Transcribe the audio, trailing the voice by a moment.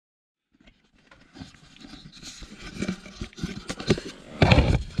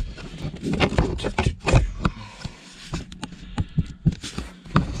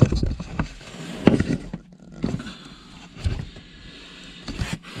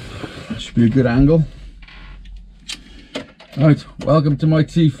Should be a good angle. Right, welcome to my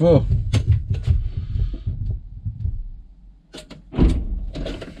T4.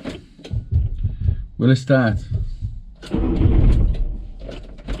 Will it start?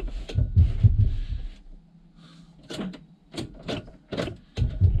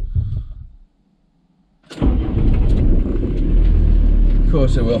 Of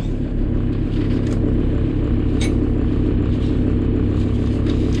course it will.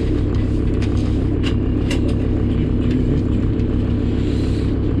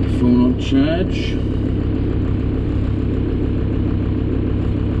 Phone on charge.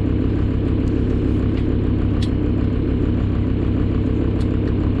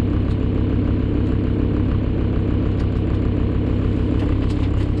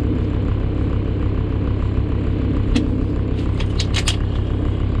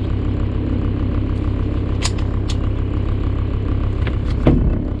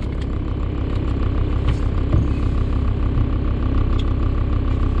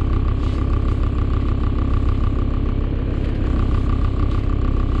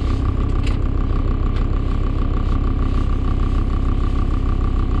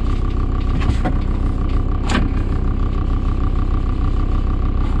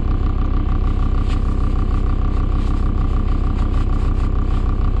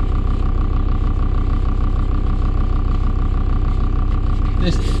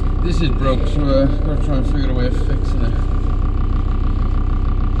 This is broke, so I've got to try and figure a way of fixing it.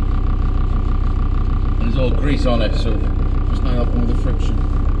 And there's all grease on it, so it's not helping with the friction.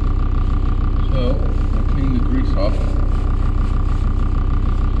 So I'll clean the grease off.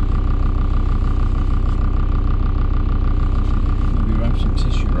 Maybe wrap some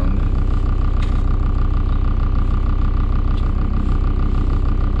tissue around it.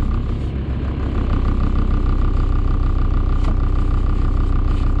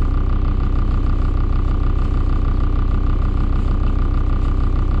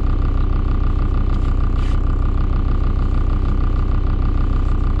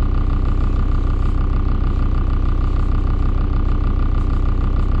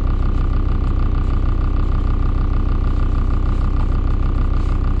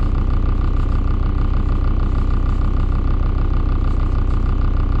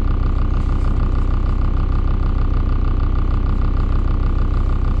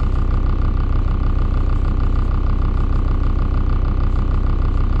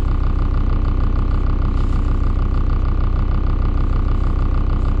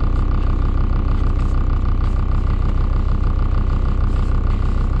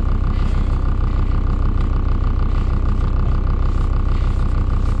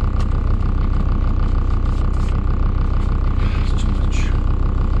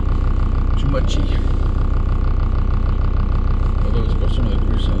 Although it's got some of the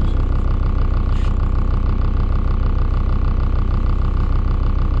grease on it.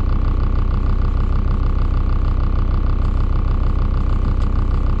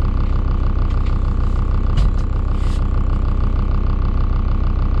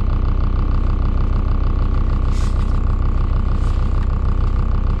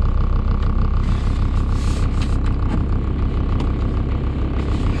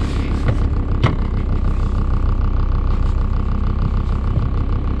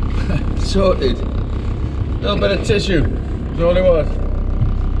 Sorted. A little bit of tissue. That's all it was.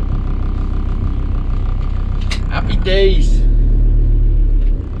 Happy days.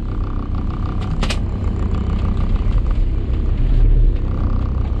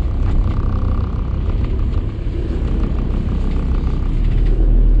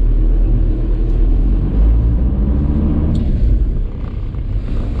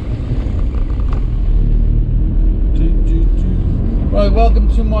 Right, welcome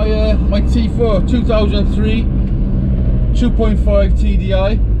to my my T4 2003 2.5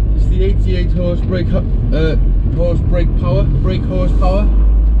 TDI. It's the 88 horse brake horsepower.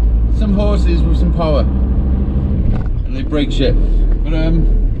 Some horses with some power, and they brake shit. But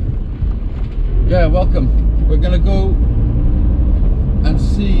yeah, welcome. We're gonna go and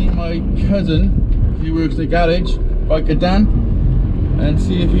see my cousin. He works at the garage, Biker Dan, and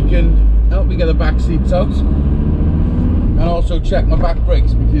see if he can help me get the back seats out. And also check my back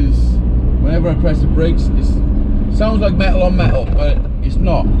brakes, because whenever I press the brakes, it sounds like metal on metal, but it's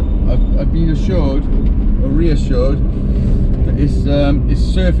not. I've been assured, or reassured, that it's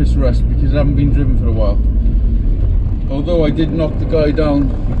surface rust, because I haven't been driven for a while. Although I did knock the guy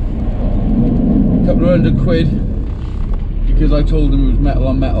down a couple of £100 because I told him it was metal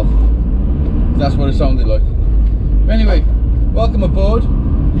on metal. That's what it sounded like. But anyway, welcome aboard.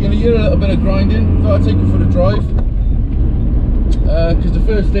 You're going to hear a little bit of grinding. Thought I'd take you for the drive. because the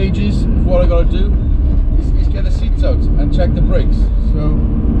first stage is what I got to do is get the seats out and check the brakes. So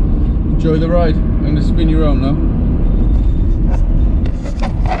enjoy the ride. I'm going to spin you around now.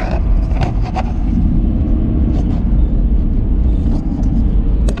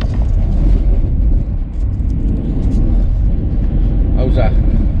 How's that? Is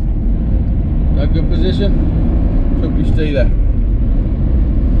that a good position? Hope you stay there.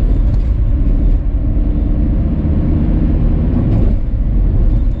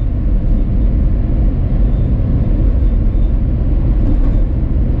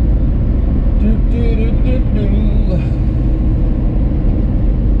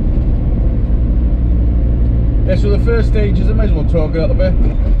 Yeah, so the first stage is, I might as well talk a little bit.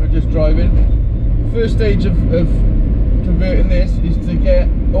 We're just driving. First stage of converting this is to get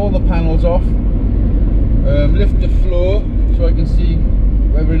all the panels off, lift the floor so I can see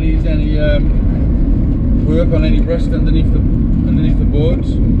whether it needs any work on any rust underneath the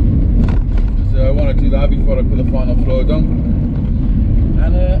boards. Because I want to do that before I put the final floor down,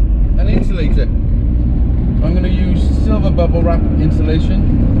 and insulate it. So I'm going to use silver bubble wrap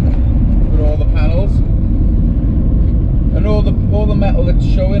insulation for all the panels. And all the metal that's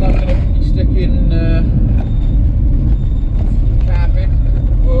showing, I'm going to be sticking carpet.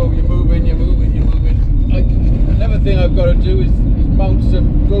 Whoa, you're moving. Another thing I've got to do is mount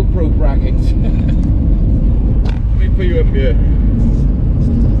some GoPro brackets. Let me put you up here.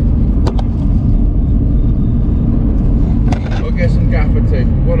 I'll get some gaffer tape.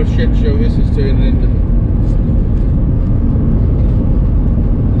 What a shit show this is turning into.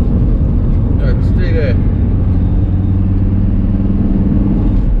 Right, stay there.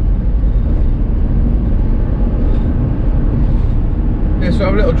 So I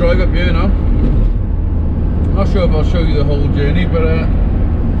have a little drive up here now. I'm not sure if I'll show you the whole journey, but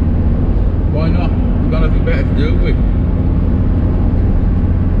why not? We've got nothing better to do, have we?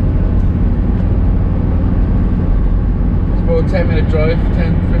 It's about a 10-minute drive,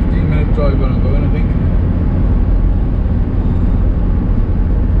 10-15-minute drive when I'm going, I think.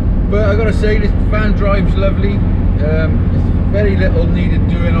 But I gotta say, this van drives lovely. There's very little needed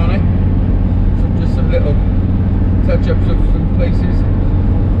doing on it. So just some little touch-ups of some places.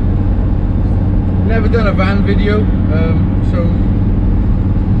 Never done a van video, so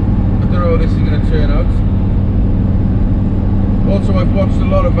I don't know how this is going to turn out. Also, I've watched a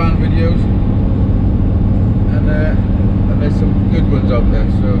lot of van videos, and there's some good ones out there,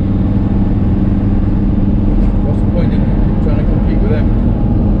 so what's the point in trying to compete with them?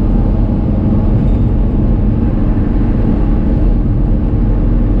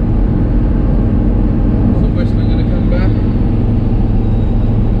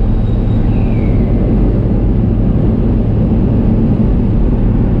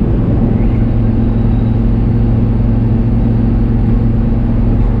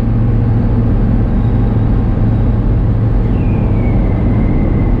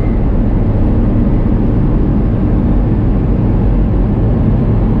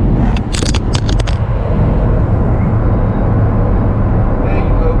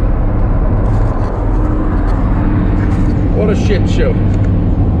 What a shit show.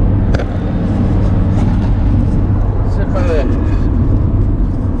 Sit by there.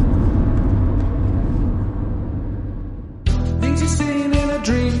 Things you've seen in a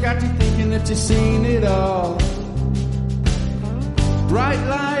dream got you thinking that you've seen it all. Bright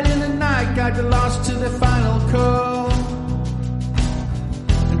light in the night got you lost to the final call.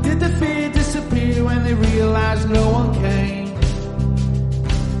 And did the fear disappear when they realized no one came?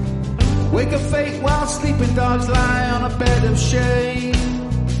 Wake of fate while sleeping dogs lie on a bed of shame.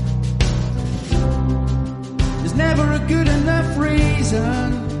 There's never a good enough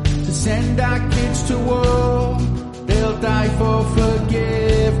reason to send our kids to war. They'll die for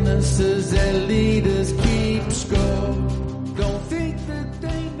forgiveness as